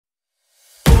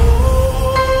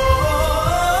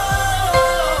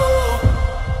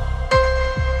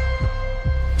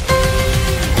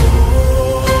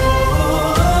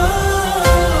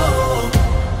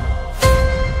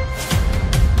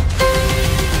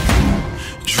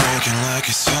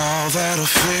it's all that'll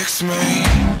fix me.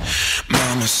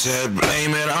 Mama said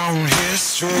blame it on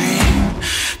history.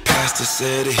 Pastor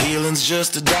said healing's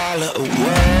just $1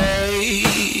 away.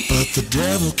 But the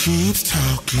devil keeps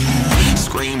talking,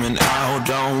 screaming out,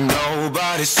 don't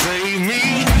nobody save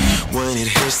me. When it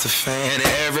hits the fan,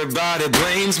 everybody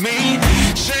blames me.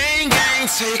 Chain gang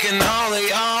taking all of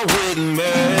y'all with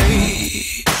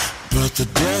me. But the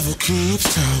devil keeps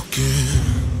talking.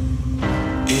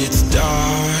 It's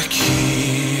dark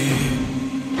here,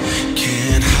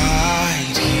 can't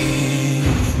hide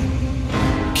here.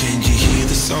 Can you hear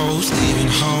the souls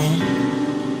leaving home?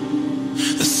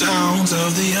 The sounds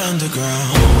of the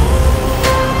underground.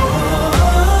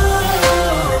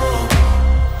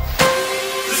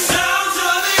 The sounds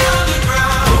of the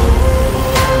underground.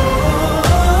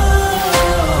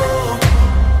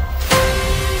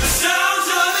 The sounds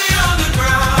of the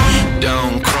underground.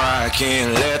 Don't cry,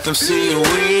 can't let them see you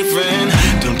weeping.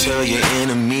 Don't tell your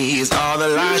enemies all the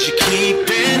lies you're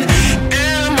keeping.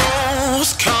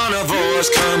 Animals, carnivores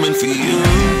coming for you.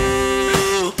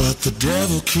 But the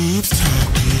devil keeps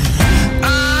talking.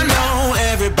 I know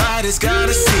everybody's got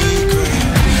a secret.